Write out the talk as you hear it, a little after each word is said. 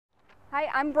Hi,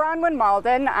 I'm Bronwyn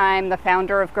Mauldin. I'm the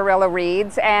founder of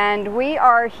GuerrillaReads, and we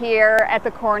are here at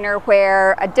the corner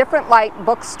where a Different Light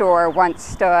bookstore once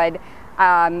stood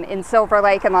in Silver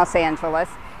Lake in Los Angeles.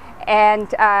 And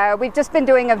we've just been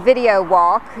doing a video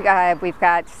walk. We've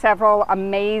got several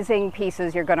amazing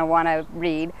pieces you're going to want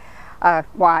to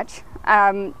watch.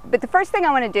 But the first thing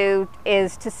I want to do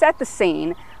is to set the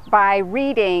scene by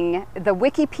reading the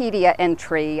Wikipedia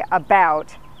entry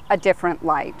about A Different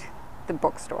Light, the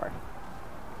bookstore.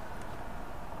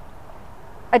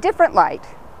 A Different Light,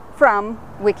 from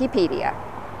Wikipedia,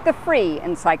 the free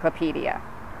encyclopedia.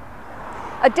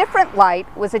 A Different Light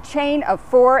was a chain of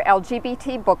 4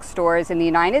 LGBT bookstores in the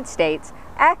United States,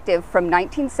 active from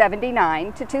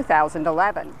 1979 to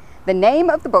 2011. The name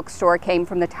of the bookstore came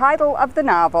from the title of the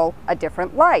novel A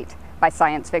Different Light by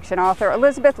science fiction author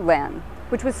Elizabeth Lynn,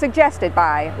 which was suggested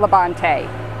by Labonte.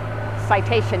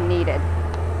 Citation needed.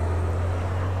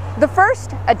 The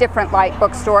first A Different Light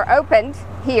bookstore opened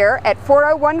here at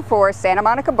 4014 Santa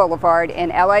Monica Boulevard in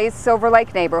LA's Silver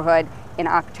Lake neighborhood in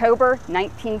October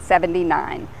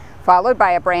 1979, followed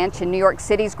by a branch in New York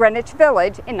City's Greenwich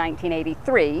Village in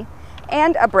 1983,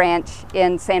 and a branch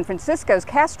in San Francisco's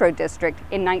Castro District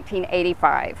in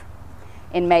 1985.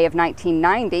 In May of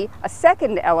 1990, a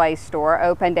second LA store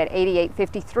opened at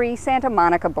 8853 Santa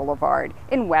Monica Boulevard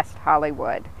in West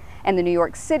Hollywood, and the New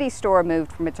York City store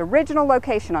moved from its original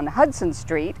location on Hudson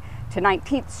Street to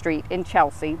 19th Street in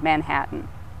Chelsea, Manhattan.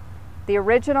 The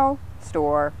original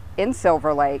store in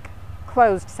Silver Lake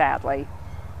closed sadly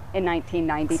in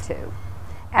 1992.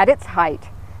 At its height,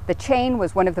 the chain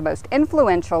was one of the most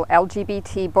influential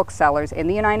LGBT booksellers in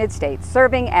the United States,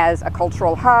 serving as a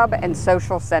cultural hub and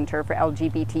social center for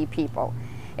LGBT people.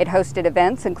 It hosted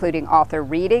events including author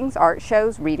readings, art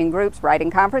shows, reading groups, writing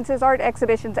conferences, art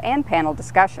exhibitions, and panel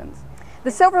discussions.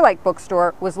 The Silver Lake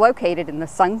bookstore was located in the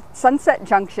Sunset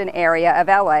Junction area of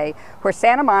LA, where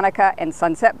Santa Monica and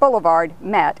Sunset Boulevard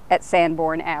met at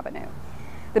Sanborn Avenue.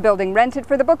 The building rented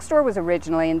for the bookstore was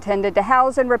originally intended to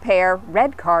house and repair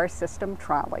red car system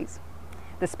trolleys.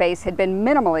 The space had been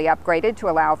minimally upgraded to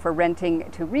allow for renting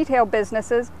to retail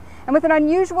businesses, and with an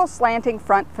unusual slanting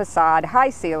front facade, high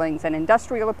ceilings, and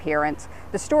industrial appearance,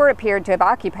 the store appeared to have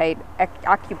occupied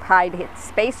its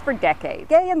space for decades.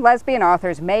 Gay and lesbian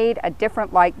authors made A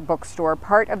Different Light bookstore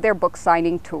part of their book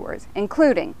signing tours,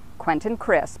 including Quentin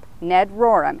Crisp, Ned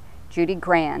Rorem, Judy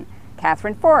Gran,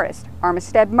 Catherine Forrest,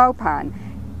 Armistead Maupin,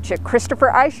 Christopher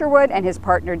Isherwood and his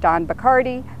partner Don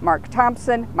Bacardi, Mark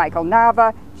Thompson, Michael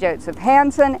Nava, Joseph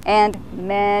Hansen, and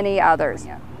many others.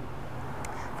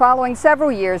 Following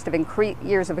several years of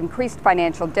increased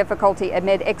financial difficulty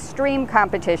amid extreme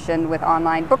competition with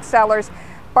online booksellers,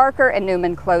 Barker and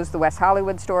Newman closed the West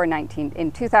Hollywood store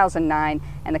in 2009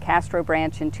 and the Castro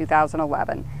branch in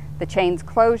 2011. The chain's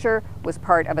closure was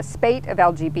part of a spate of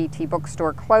LGBT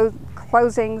bookstore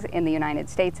closings in the United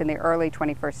States in the early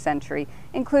 21st century,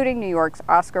 including New York's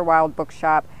Oscar Wilde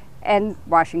Bookshop and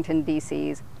Washington,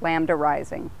 D.C.'s Lambda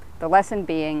Rising. The lesson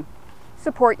being,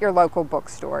 support your local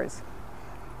bookstores.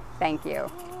 Thank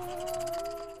you.